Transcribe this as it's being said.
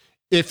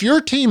If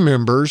your team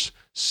members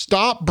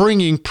stop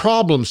bringing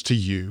problems to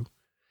you,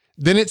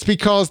 then it's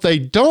because they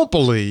don't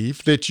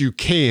believe that you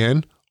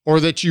can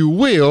or that you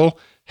will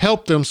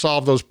help them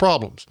solve those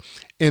problems.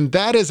 And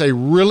that is a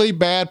really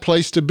bad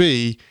place to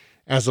be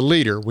as a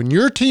leader. When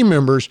your team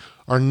members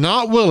are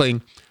not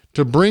willing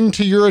to bring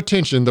to your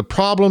attention the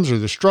problems or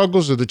the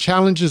struggles or the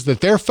challenges that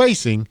they're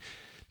facing,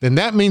 then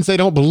that means they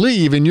don't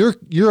believe in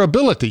your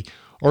ability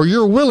or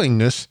your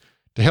willingness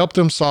to help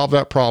them solve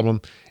that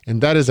problem. And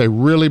that is a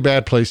really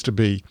bad place to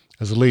be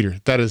as a leader.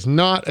 That is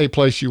not a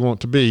place you want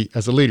to be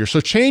as a leader.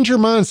 So change your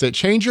mindset,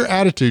 change your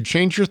attitude,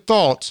 change your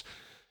thoughts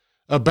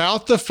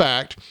about the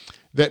fact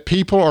that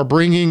people are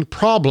bringing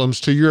problems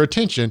to your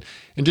attention,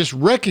 and just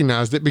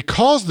recognize that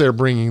because they're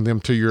bringing them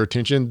to your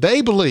attention,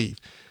 they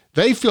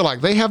feel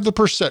like they have the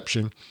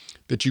perception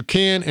that you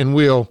can and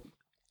will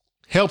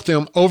help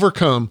them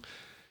overcome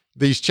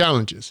these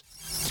challenges.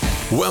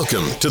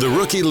 Welcome to the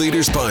Rookie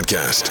Leaders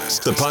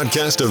Podcast, the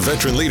podcast of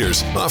veteran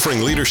leaders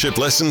offering leadership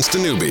lessons to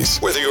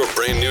newbies. Whether you're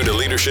brand new to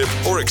leadership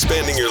or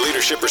expanding your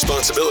leadership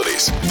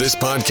responsibilities, this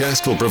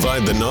podcast will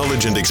provide the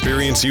knowledge and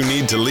experience you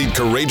need to lead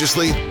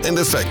courageously and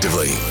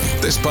effectively.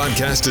 This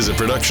podcast is a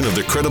production of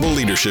the Credible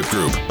Leadership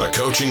Group, a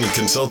coaching and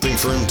consulting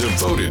firm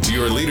devoted to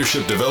your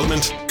leadership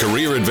development,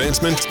 career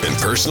advancement, and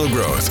personal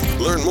growth.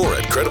 Learn more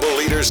at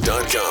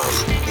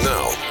credibleleaders.com.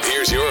 Now,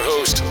 here's your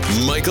host,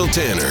 Michael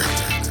Tanner.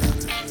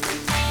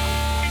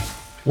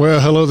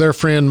 Well, hello there,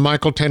 friend.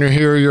 Michael Tanner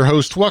here, your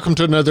host. Welcome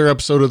to another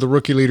episode of the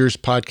Rookie Leaders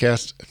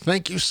Podcast.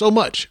 Thank you so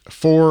much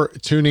for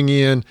tuning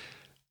in.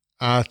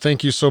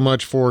 Thank you so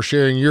much for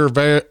sharing your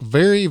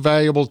very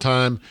valuable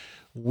time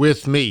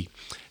with me.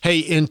 Hey,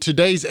 in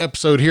today's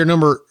episode here,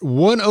 number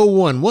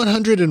 101,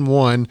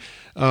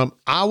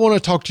 I want to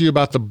talk to you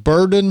about the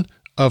burden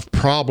of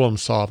problem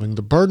solving, And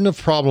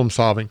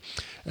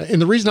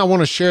the reason I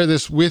want to share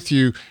this with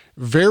you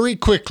very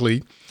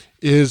quickly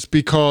is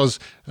because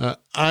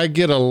I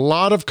get a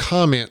lot of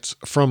comments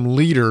from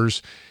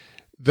leaders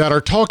that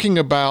are talking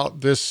about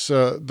this,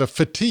 the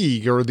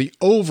fatigue or the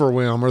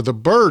overwhelm or the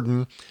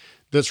burden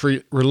that's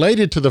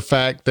related to the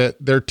fact that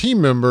their team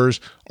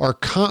members are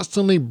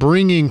constantly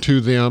bringing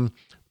to them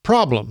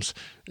problems,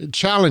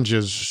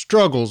 challenges,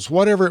 struggles,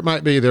 whatever it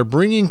might be. They're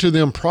bringing to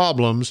them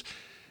problems,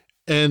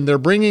 and they're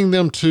bringing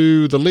them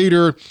to the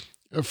leader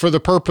for the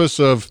purpose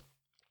of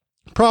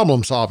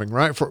problem solving,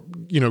 right?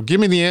 Give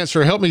me the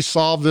answer, help me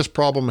solve this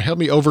problem, help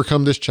me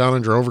overcome this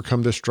challenge or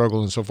overcome this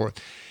struggle and so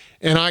forth.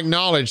 And I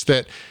acknowledge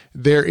that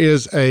there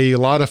is a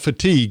lot of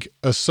fatigue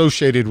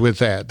associated with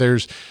that.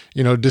 There's,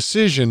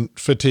 decision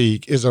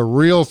fatigue is a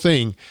real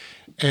thing.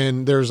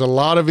 And there's a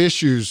lot of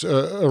issues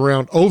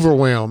around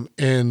overwhelm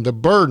and the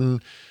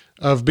burden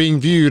of being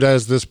viewed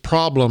as this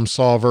problem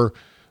solver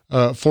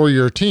for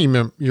your team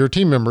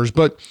members.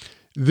 But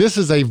this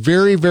is a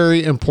very,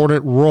 very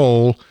important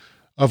role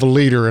of a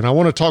leader. And I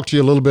want to talk to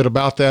you a little bit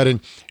about that.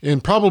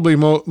 And probably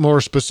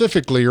more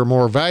specifically or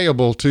more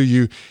valuable to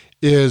you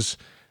is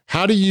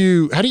how do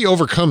you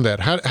overcome that?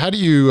 How do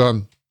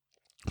you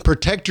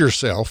protect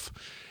yourself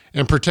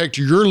and protect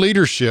your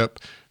leadership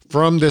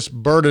from this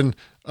burden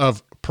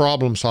of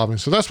problem solving?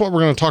 So that's what we're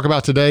going to talk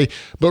about today.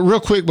 But real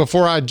quick,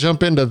 before I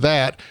jump into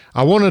that,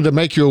 I wanted to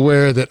make you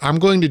aware that I'm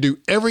going to do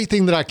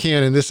everything that I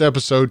can in this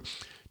episode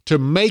to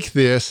make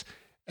this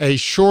a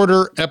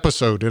shorter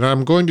episode. And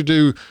I'm going to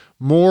do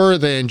more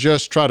than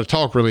just try to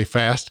talk really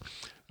fast.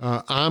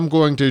 I'm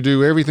going to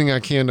do everything I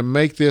can to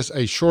make this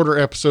a shorter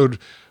episode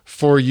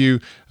for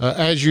you.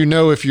 As you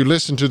know, if you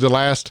listen to the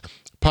last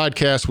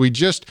podcast, we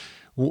just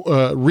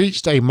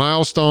reached a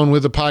milestone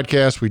with the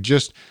podcast. We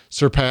just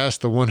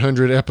surpassed the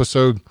 100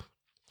 episode.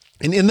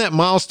 And in that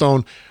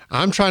milestone,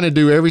 I'm trying to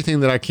do everything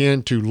that I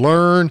can to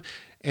learn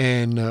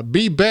and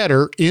be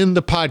better in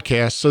the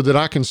podcast so that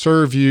I can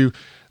serve you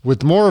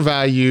with more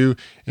value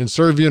and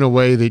serve you in a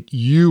way that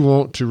you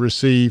want to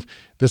receive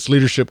this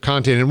leadership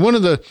content. And one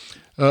of the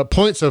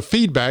points of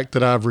feedback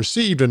that I've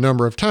received a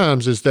number of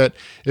times is that,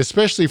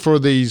 especially for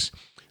these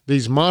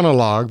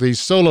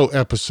solo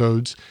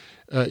episodes,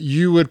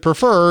 you would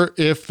prefer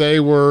if they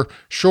were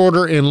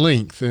shorter in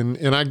length.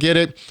 And I get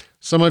it.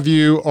 Some of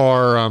you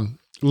are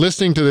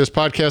listening to this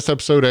podcast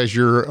episode as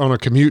you're on a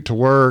commute to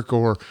work,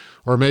 or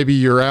maybe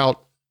you're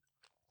out,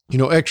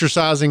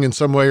 exercising in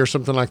some way or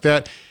something like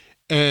that.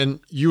 And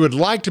you would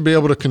like to be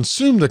able to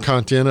consume the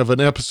content of an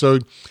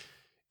episode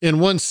in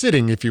one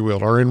sitting, if you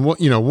will, or in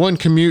one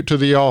commute to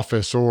the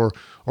office or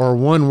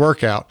one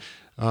workout.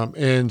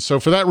 And so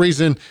for that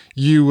reason,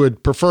 you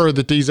would prefer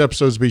that these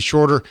episodes be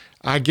shorter.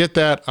 I get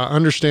that. I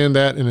understand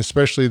that. And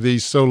especially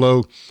these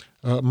solo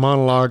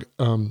monologue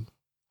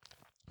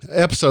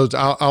episodes,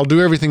 I'll do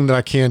everything that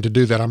I can to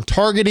do that. I'm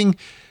targeting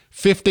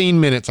 15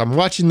 minutes. I'm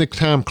watching the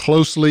time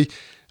closely.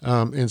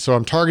 And so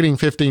I'm targeting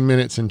 15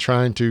 minutes and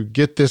trying to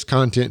get this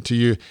content to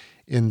you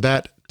in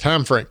that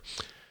time frame.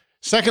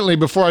 Secondly,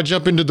 before I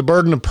jump into the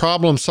burden of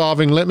problem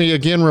solving, let me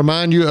again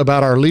remind you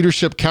about our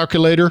leadership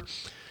calculator.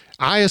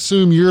 I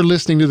assume you're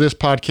listening to this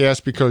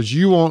podcast because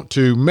you want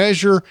to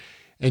measure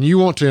and you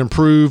want to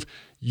improve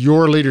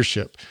your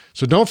leadership.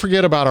 So don't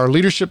forget about our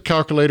leadership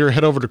calculator.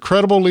 Head over to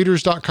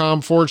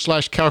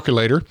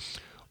credibleleaders.com/calculator,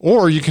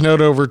 or you can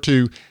head over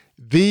to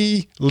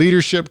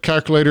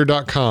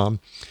theleadershipcalculator.com,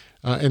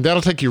 and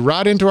that'll take you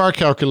right into our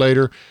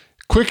calculator.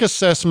 Quick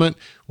assessment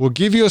will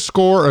give you a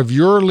score of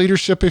your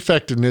leadership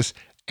effectiveness,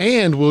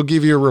 and we'll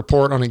give you a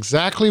report on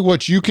exactly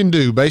what you can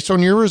do based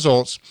on your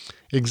results,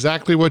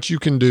 exactly what you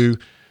can do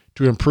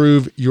to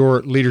improve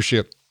your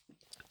leadership.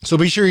 So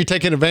be sure you're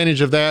taking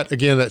advantage of that.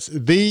 Again, that's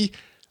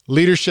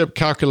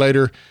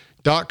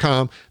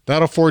theleadershipcalculator.com.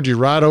 That'll forward you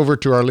right over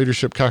to our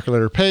leadership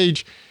calculator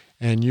page,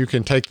 and you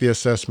can take the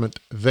assessment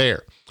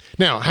there.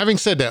 Now, having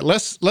said that,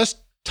 let's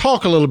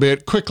talk a little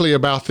bit quickly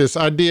about this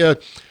idea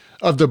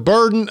of the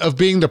burden of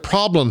being the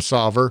problem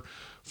solver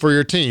for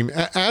your team.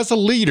 As a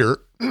leader,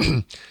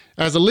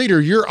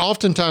 you're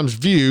oftentimes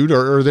viewed,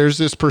 or there's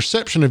this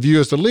perception of you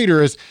as the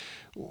leader as,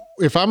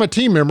 if I'm a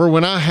team member,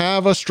 when I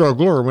have a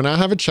struggle or when I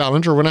have a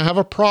challenge or when I have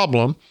a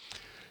problem,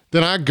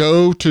 then I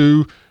go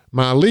to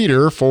my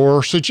leader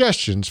for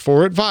suggestions,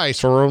 for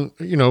advice,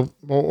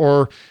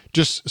 or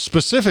just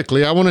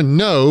specifically, I want to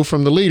know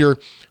from the leader,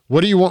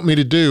 what do you want me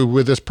to do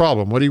with this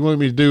problem? What do you want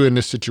me to do in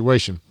this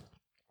situation?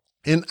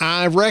 And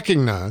I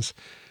recognize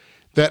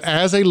that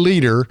as a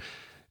leader,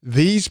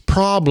 these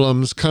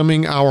problems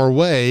coming our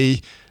way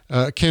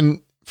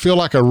can feel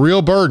like a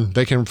real burden.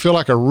 They can feel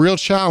like a real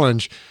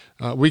challenge.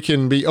 We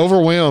can be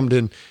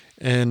overwhelmed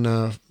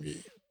and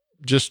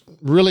just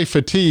really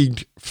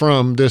fatigued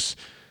from the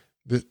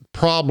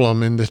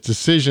problem and this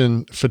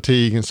decision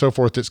fatigue and so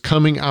forth that's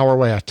coming our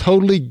way. I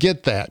totally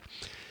get that.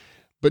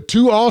 But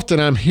too often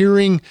I'm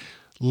hearing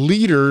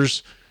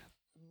leaders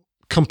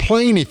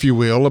complain, if you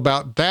will,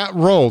 about that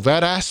role,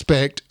 that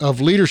aspect of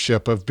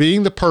leadership, of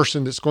being the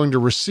person that's going to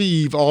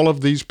receive all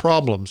of these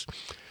problems.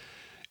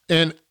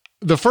 And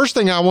the first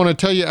thing I want to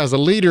tell you as a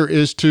leader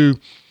is to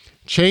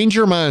change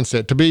your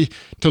mindset,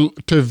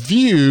 to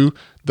view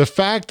the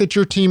fact that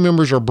your team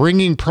members are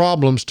bringing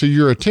problems to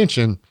your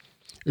attention.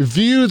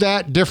 View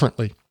that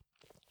differently.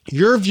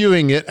 You're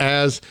viewing it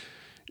as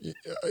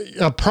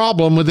a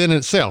problem within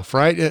itself,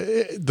 right?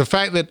 The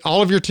fact that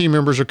all of your team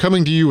members are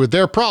coming to you with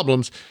their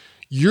problems,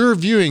 you're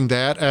viewing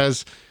that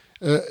as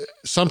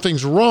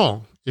something's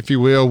wrong, if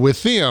you will,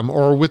 with them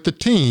or with the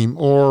team,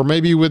 or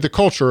maybe with the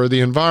culture or the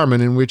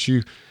environment in which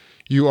you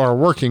are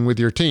working with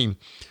your team.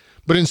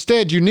 But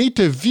instead, you need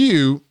to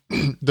view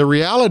the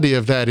reality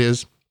of that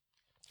is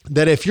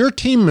that if your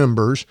team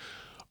members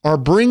are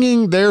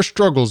bringing their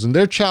struggles and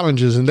their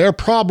challenges and their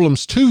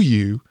problems to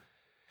you,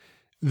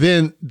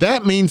 then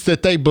that means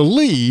that they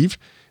believe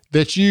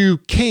that you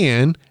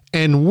can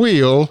and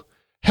will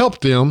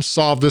help them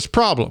solve this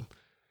problem.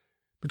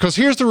 Because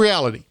here's the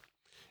reality.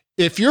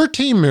 If your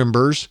team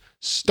members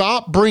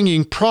stop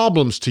bringing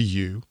problems to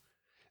you,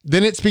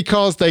 then it's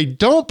because they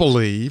don't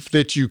believe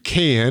that you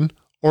can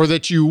or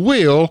that you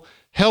will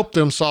help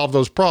them solve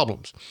those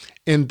problems.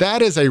 And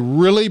that is a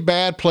really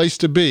bad place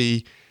to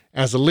be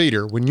as a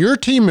leader. When your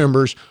team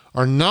members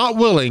are not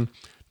willing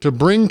to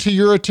bring to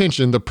your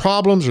attention the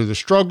problems or the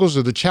struggles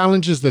or the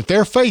challenges that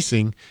they're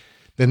facing,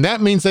 then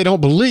that means they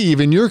don't believe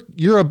in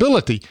your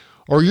ability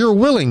or your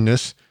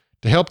willingness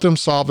to help them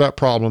solve that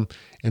problem.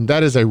 And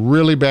that is a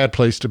really bad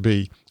place to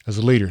be as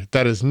a leader.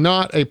 That is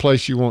not a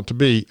place you want to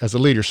be as a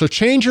leader. So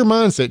change your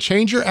mindset,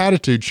 change your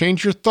attitude,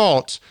 change your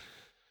thoughts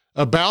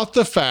about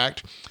the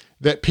fact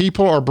that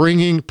people are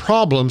bringing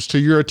problems to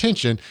your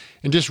attention,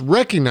 and just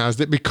recognize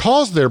that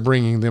because they're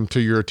bringing them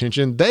to your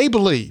attention, they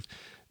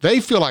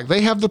feel like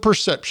they have the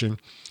perception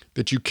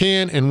that you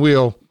can and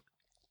will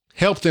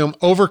help them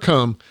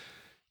overcome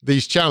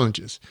these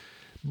challenges.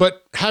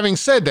 But having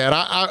said that,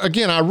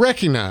 I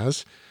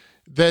recognize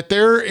that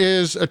there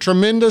is a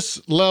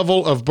tremendous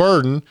level of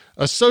burden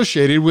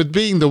associated with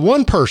being the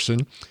one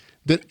person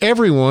that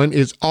everyone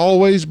is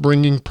always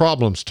bringing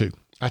problems to.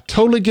 I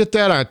totally get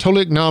that. I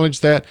totally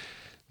acknowledge that.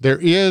 There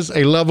is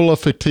a level of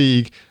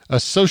fatigue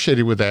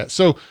associated with that.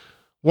 So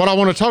what I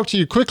want to talk to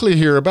you quickly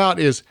here about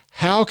is,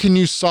 how can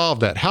you solve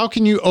that? How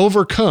can you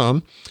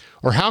overcome,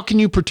 or how can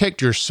you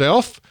protect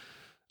yourself,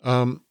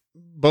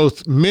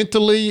 both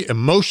mentally,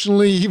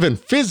 emotionally, even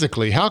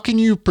physically? How can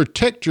you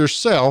protect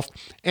yourself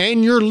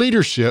and your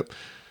leadership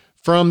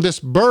from this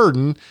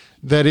burden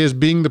that is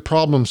being the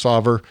problem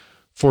solver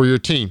for your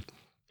team?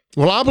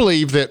 Well, I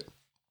believe that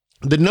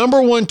the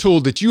number one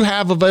tool that you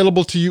have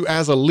available to you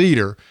as a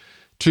leader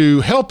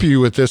to help you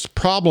with this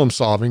problem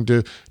solving,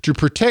 to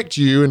protect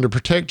you and to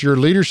protect your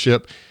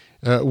leadership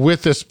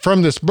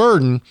from this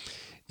burden,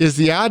 is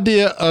the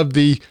idea of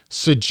the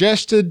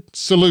suggested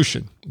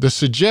solution. The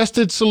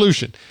suggested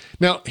solution.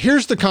 Now,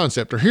 here's the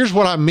concept, or here's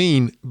what I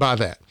mean by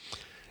that.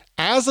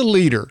 As a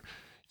leader,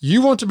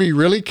 you want to be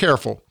really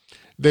careful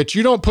that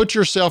you don't put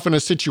yourself in a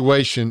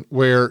situation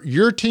where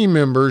your team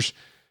members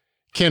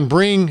can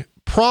bring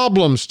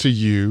problems to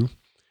you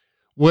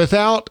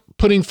without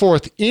putting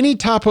forth any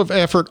type of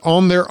effort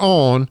on their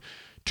own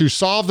to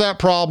solve that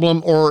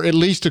problem, or at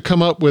least to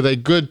come up with a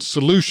good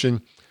solution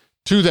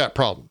to that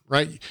problem,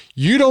 right?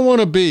 You don't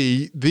want to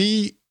be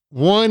the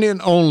one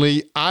and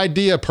only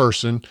idea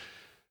person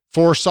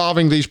for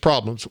solving these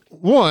problems.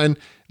 One,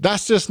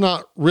 that's just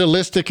not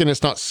realistic and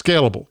it's not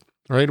scalable,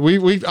 right?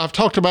 I've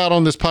talked about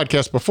on this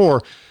podcast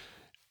before,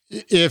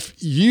 if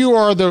you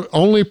are the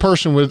only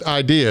person with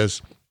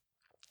ideas,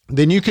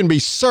 then you can be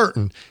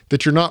certain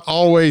that you're not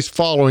always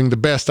following the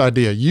best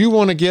idea. You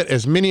want to get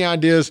as many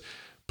ideas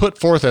put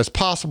forth as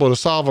possible to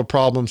solve a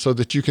problem so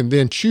that you can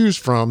then choose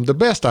from the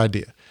best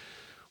idea.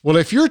 Well,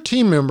 if your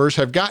team members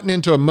have gotten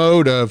into a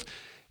mode of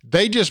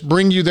they just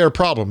bring you their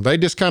problem, they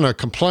just kind of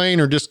complain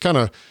or just kind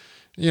of,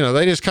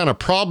 they just kind of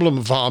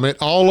problem vomit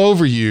all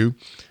over you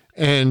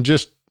and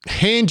just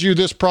hand you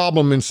this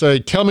problem and say,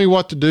 tell me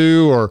what to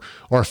do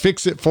or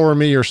fix it for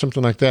me or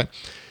something like that,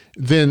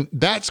 then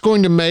that's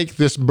going to make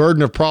this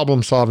burden of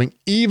problem solving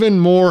even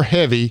more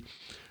heavy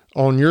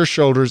on your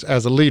shoulders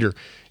as a leader.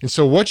 And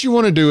so what you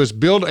want to do is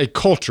build a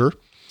culture,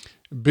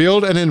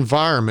 build an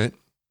environment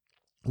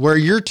where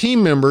your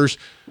team members,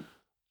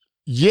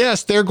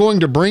 yes, they're going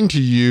to bring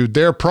to you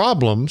their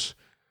problems,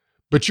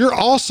 but you're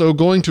also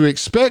going to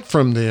expect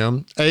from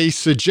them a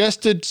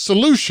suggested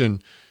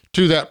solution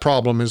to that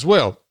problem as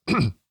well.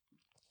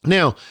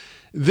 Now,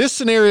 this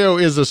scenario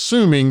is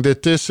assuming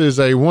that this is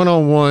a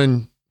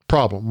one-on-one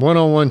problem,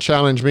 one-on-one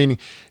challenge, meaning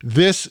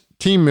this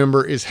team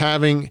member is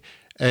having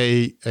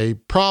a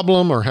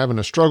problem or having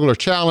a struggle or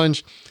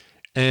challenge,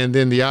 and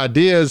then the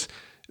idea is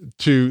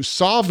to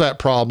solve that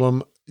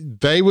problem.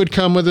 They would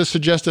come with a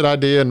suggested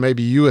idea, and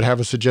maybe you would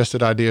have a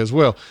suggested idea as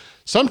well.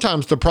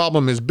 Sometimes the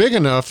problem is big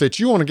enough that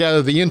you want to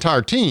gather the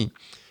entire team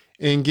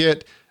and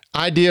get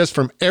ideas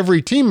from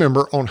every team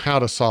member on how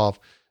to solve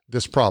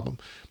this problem.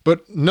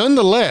 But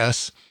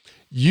nonetheless,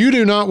 you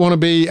do not want to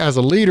be, as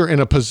a leader, in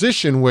a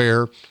position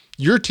where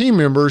your team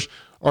members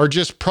are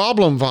just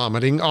problem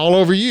vomiting all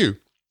over you,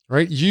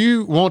 right?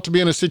 You want to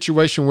be in a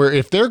situation where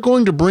if they're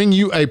going to bring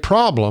you a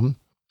problem,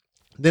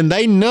 then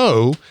they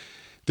know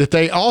that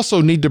they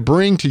also need to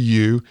bring to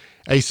you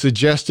a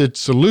suggested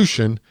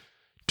solution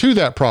to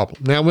that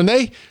problem. Now, when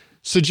they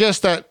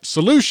suggest that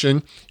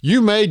solution,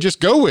 you may just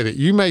go with it.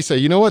 You may say,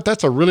 you know what,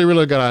 that's a really,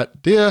 really good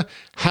idea.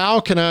 How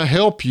can I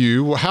help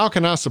you? How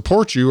can I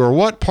support you? Or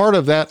what part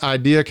of that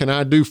idea can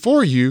I do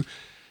for you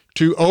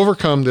to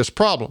overcome this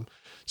problem?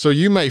 So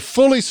you may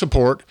fully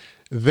support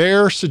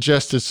their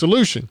suggested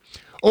solution,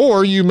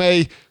 or you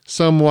may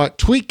somewhat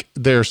tweak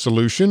their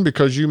solution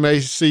because you may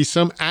see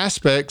some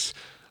aspects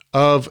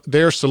of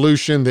their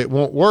solution that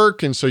won't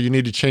work. And so you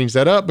need to change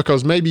that up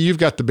because maybe you've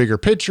got the bigger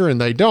picture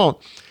and they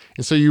don't.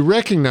 And so you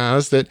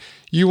recognize that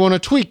you want to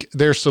tweak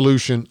their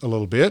solution a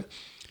little bit.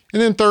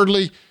 And then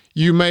thirdly,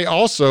 you may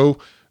also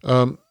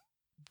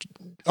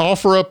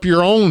offer up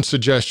your own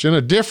suggestion,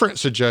 a different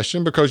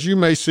suggestion, because you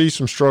may see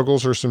some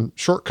struggles or some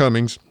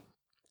shortcomings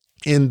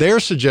in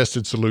their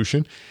suggested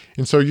solution.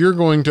 And so you're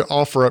going to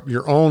offer up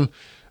your own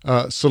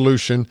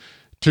solution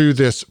to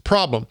this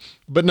problem.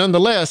 But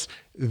nonetheless,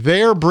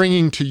 they're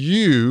bringing to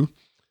you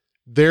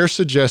their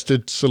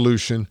suggested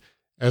solution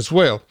as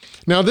well.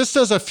 Now, this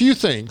does a few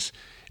things.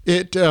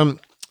 It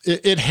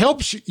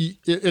helps.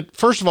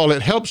 First of all,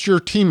 it helps your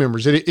team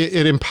members.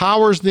 It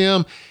empowers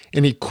them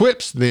and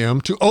equips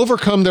them to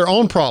overcome their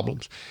own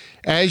problems.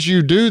 As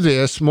you do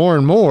this more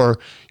and more,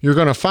 you're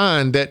going to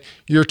find that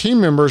your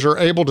team members are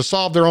able to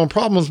solve their own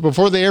problems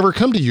before they ever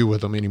come to you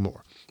with them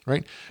anymore,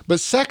 right? But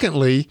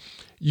secondly,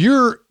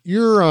 you're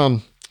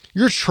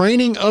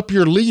training up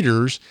your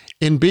leaders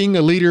in being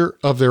a leader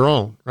of their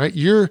own, right?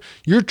 You're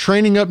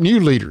training up new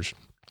leaders.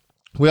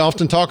 We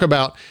often talk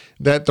about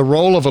that the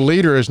role of a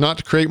leader is not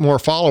to create more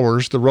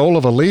followers. The role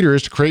of a leader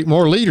is to create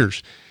more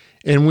leaders.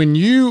 And when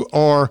you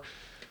are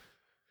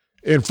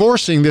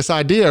enforcing this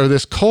idea or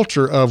this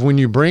culture of when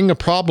you bring a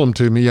problem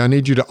to me, I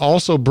need you to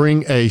also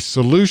bring a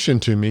solution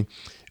to me,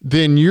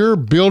 then you're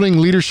building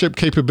leadership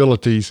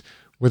capabilities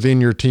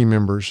within your team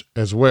members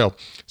as well.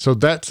 So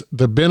that's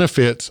the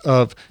benefits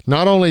of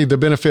not only the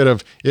benefit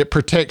of it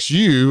protects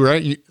you,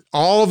 right?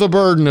 All the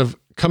burden of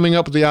coming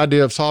up with the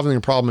idea of solving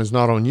the problem is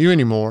not on you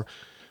anymore,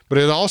 but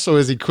it also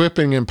is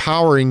equipping,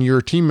 empowering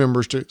your team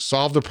members to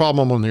solve the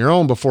problem on their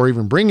own before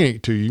even bringing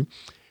it to you.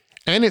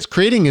 And it's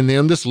creating in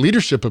them this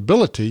leadership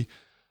ability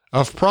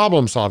of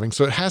problem solving.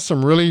 So it has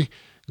some really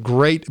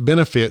great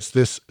benefits,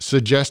 this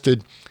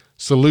suggested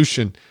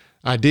solution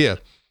idea.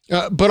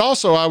 But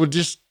also, I would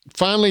just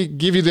finally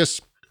give you this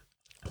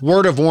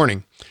word of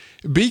warning.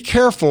 Be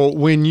careful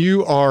when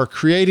you are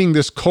creating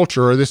this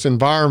culture or this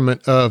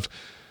environment of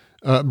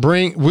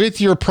bring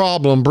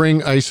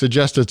a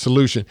suggested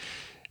solution.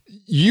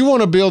 You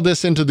want to build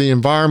this into the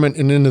environment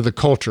and into the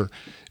culture.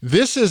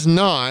 This is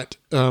not,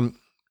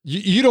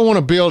 you don't want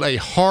to build a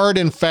hard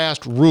and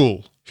fast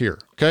rule here,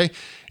 okay?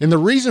 And the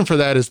reason for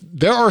that is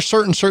there are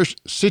certain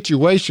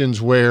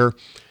situations where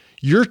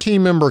your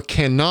team member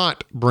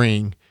cannot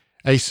bring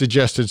a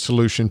suggested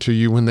solution to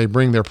you when they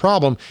bring their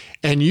problem,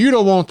 and you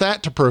don't want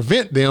that to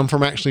prevent them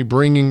from actually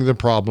bringing the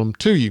problem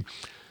to you.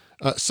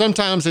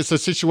 Sometimes it's a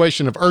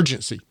situation of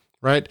urgency,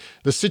 right?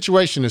 The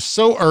situation is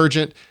so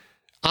urgent,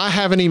 I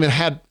haven't even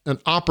had an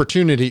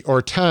opportunity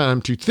or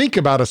time to think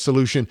about a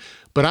solution,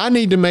 but I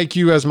need to make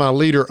you as my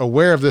leader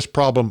aware of this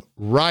problem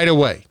right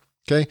away,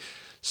 okay?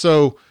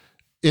 So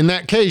in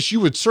that case, you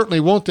would certainly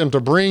want them to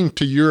bring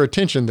to your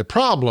attention the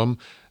problem,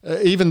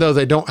 even though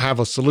they don't have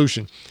a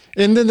solution.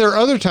 And then there are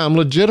other times,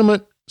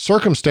 legitimate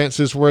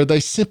circumstances where they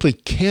simply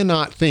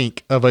cannot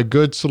think of a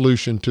good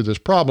solution to this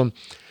problem.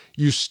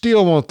 You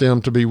still want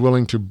them to be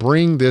willing to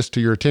bring this to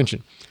your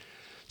attention.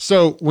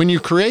 So when you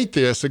create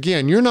this,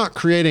 again, you're not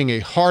creating a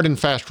hard and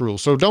fast rule.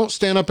 So don't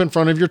stand up in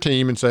front of your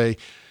team and say,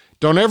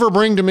 don't ever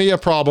bring to me a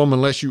problem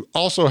unless you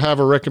also have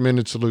a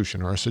recommended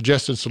solution or a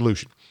suggested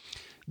solution.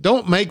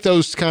 Don't make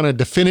those kind of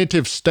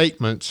definitive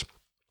statements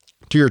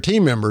to your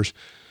team members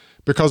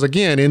because,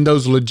 again, in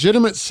those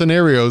legitimate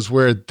scenarios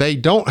where they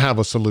don't have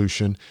a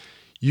solution,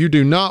 you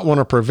do not want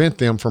to prevent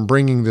them from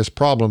bringing this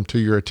problem to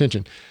your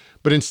attention.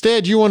 But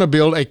instead, you want to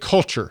build a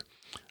culture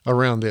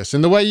around this.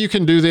 And the way you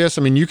can do this,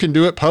 I mean, you can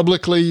do it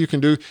publicly. You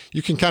can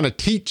kind of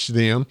teach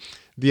them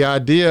the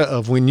idea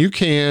of when you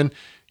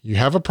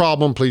have a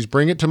problem, please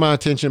bring it to my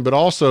attention, but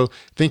also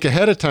think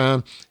ahead of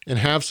time and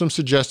have some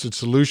suggested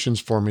solutions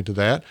for me to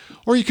that.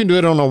 Or you can do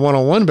it on a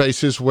one-on-one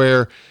basis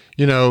where,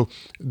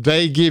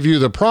 they give you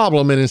the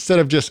problem, and instead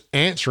of just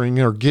answering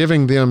or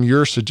giving them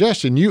your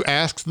suggestion, you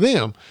ask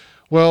them,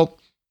 well,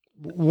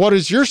 what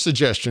is your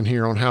suggestion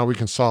here on how we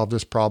can solve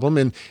this problem?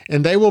 And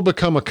they will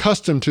become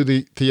accustomed to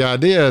the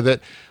idea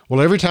that,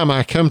 well, every time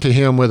I come to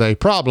him with a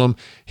problem,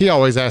 he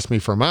always asks me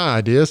for my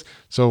ideas.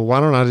 So why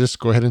don't I just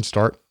go ahead and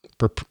start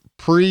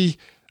preparing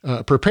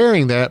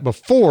that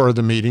before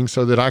the meeting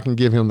so that I can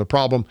give him the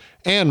problem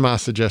and my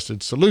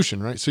suggested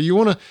solution, right? So you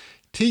want to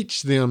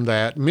teach them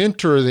that,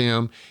 mentor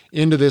them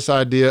into this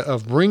idea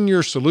of bring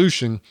your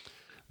solution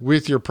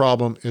with your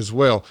problem as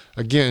well.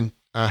 Again,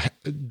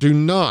 do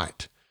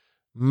not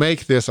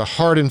make this a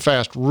hard and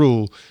fast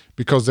rule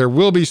because there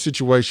will be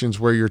situations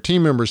where your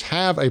team members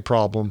have a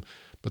problem,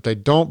 but they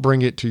don't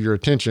bring it to your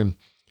attention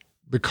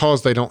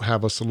because they don't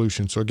have a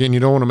solution. So again, you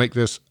don't want to make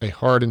this a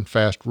hard and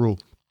fast rule.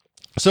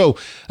 So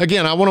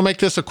again, I want to make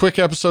this a quick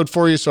episode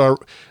for you. So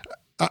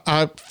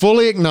I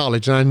fully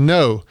acknowledge, and I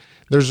know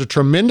there's a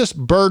tremendous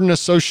burden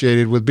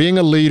associated with being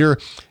a leader,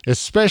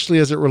 especially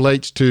as it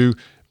relates to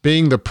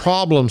being the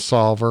problem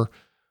solver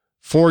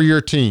for your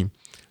team.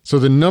 So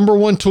the number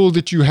one tool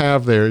that you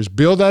have there is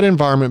build that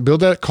environment,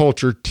 build that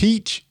culture,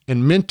 teach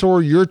and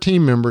mentor your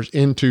team members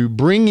into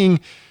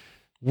bringing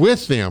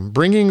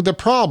the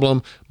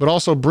problem, but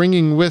also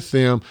bringing with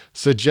them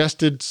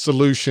suggested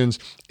solutions.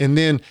 And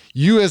then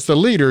you as the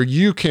leader,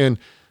 you can,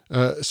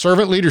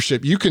 servant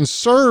leadership, you can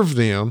serve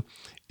them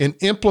in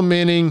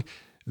implementing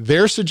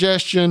their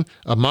suggestion,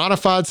 a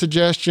modified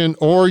suggestion,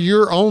 or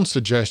your own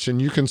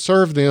suggestion. You can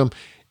serve them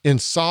in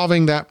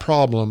solving that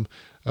problem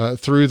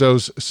through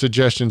those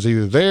suggestions,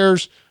 either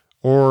theirs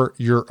or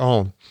your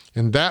own.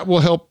 And that will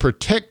help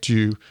protect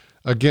you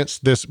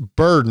against this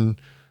burden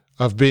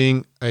of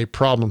being a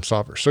problem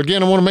solver. So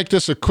again, I want to make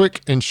this a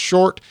quick and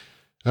short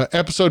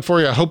episode for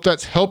you. I hope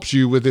that helps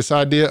you with this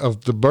idea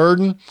of the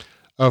burden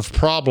of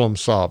problem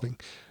solving.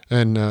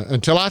 And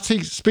until I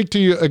speak to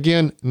you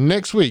again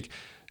next week,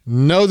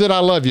 know that I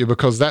love you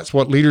because that's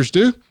what leaders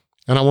do.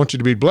 And I want you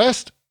to be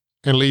blessed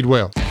and lead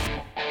well.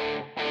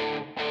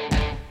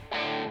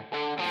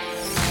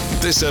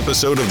 This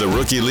episode of the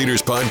Rookie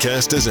Leaders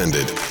Podcast has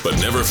ended, but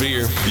never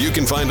fear, you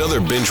can find other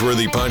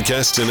binge-worthy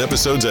podcasts and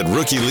episodes at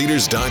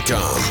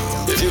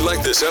rookieleaders.com. If you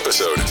like this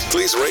episode,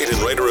 please rate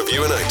and write a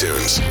review in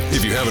iTunes.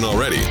 If you haven't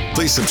already,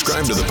 please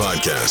subscribe to the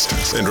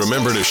podcast. And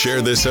remember to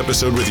share this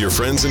episode with your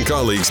friends and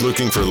colleagues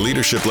looking for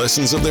leadership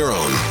lessons of their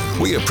own.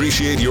 We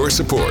appreciate your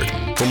support.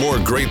 For more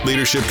great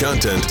leadership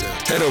content,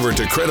 head over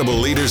to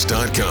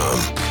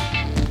credibleleaders.com.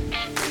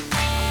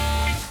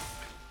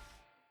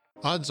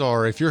 Odds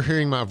are, if you're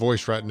hearing my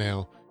voice right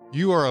now,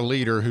 you are a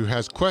leader who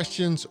has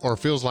questions or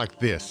feels like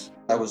this.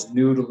 I was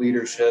new to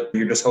leadership.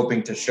 You're just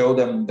hoping to show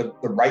them the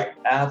right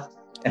path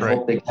and Right.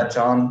 hope they catch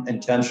on,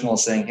 intentional,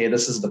 saying, hey,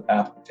 this is the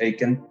path we're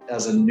taking.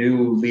 As a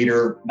new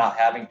leader, not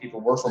having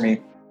people work for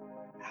me,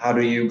 how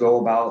do you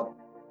go about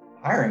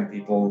hiring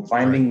people,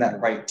 finding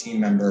that right team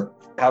member?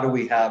 How do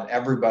we have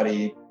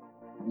everybody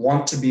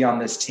want to be on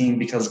this team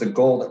because the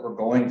goal that we're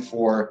going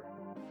for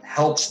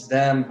helps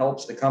them,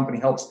 helps the company,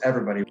 helps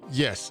everybody?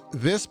 Yes,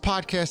 this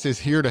podcast is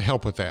here to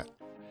help with that.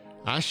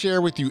 I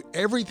share with you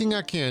everything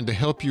I can to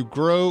help you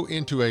grow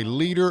into a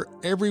leader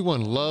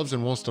everyone loves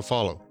and wants to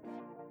follow.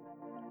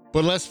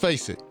 But let's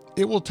face it,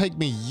 it will take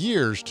me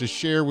years to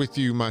share with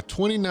you my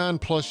 29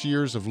 plus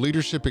years of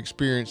leadership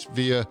experience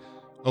via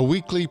a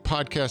weekly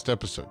podcast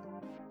episode.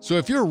 So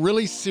if you're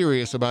really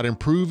serious about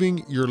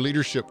improving your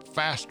leadership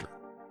faster,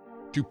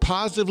 to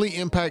positively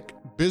impact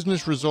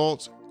business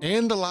results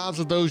and the lives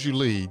of those you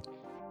lead,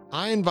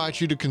 I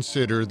invite you to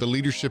consider the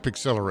Leadership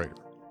Accelerator.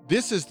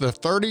 This is the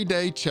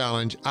 30-day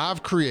challenge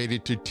I've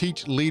created to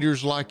teach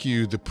leaders like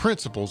you the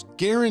principles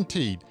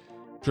guaranteed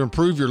to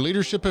improve your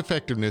leadership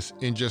effectiveness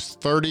in just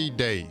 30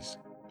 days.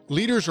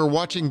 Leaders are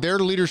watching their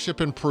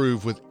leadership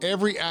improve with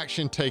every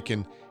action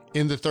taken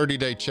in the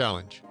 30-day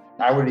challenge.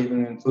 I would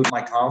even include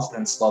my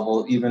confidence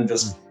level, even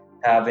just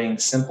having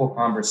simple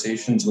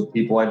conversations with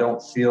people. I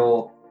don't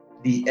feel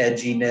the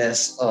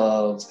edginess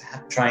of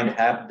trying to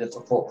have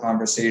difficult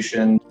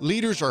conversation.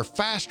 Leaders are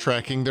fast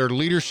tracking their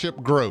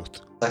leadership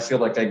growth. I feel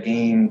like I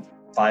gained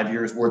 5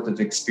 years worth of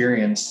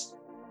experience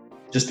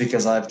just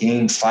because I've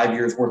gained 5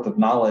 years worth of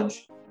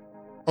knowledge.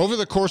 Over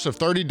the course of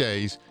 30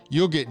 days,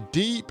 you'll get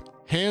deep,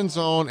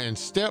 hands-on, and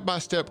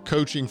step-by-step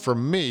coaching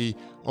from me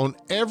on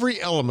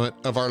every element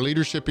of our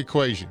leadership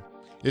equation.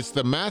 It's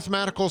the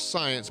mathematical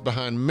science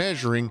behind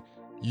measuring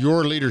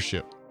your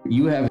leadership.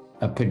 You have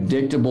a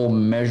predictable,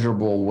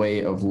 measurable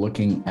way of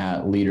looking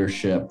at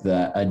leadership,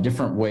 that a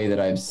different way that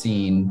I've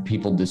seen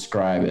people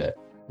describe it.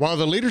 While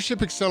the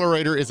Leadership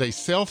Accelerator is a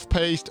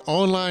self-paced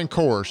online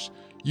course,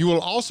 you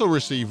will also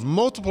receive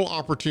multiple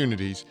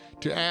opportunities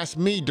to ask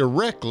me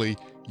directly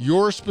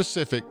your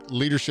specific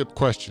leadership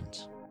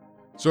questions.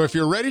 So if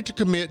you're ready to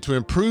commit to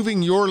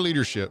improving your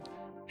leadership,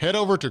 head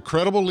over to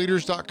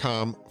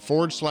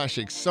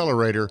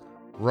credibleleaders.com/accelerator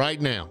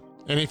right now.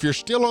 And if you're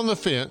still on the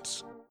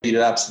fence, You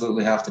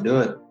absolutely have to do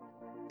it.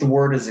 The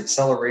word is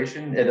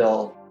acceleration.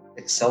 It'll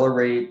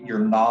accelerate your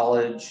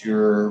knowledge,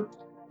 your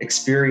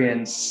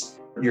experience,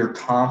 your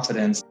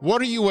confidence.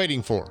 what are you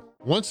waiting for?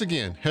 Once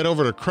again, head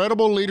over to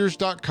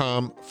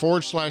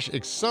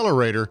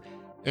credibleleaders.com/accelerator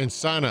and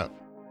sign up.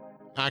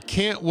 I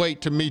can't wait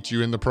to meet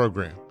you in the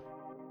program.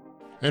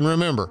 And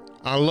remember,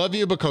 I love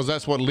you because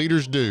that's what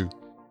leaders do.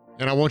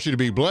 And I want you to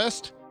be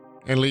blessed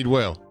and lead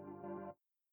well.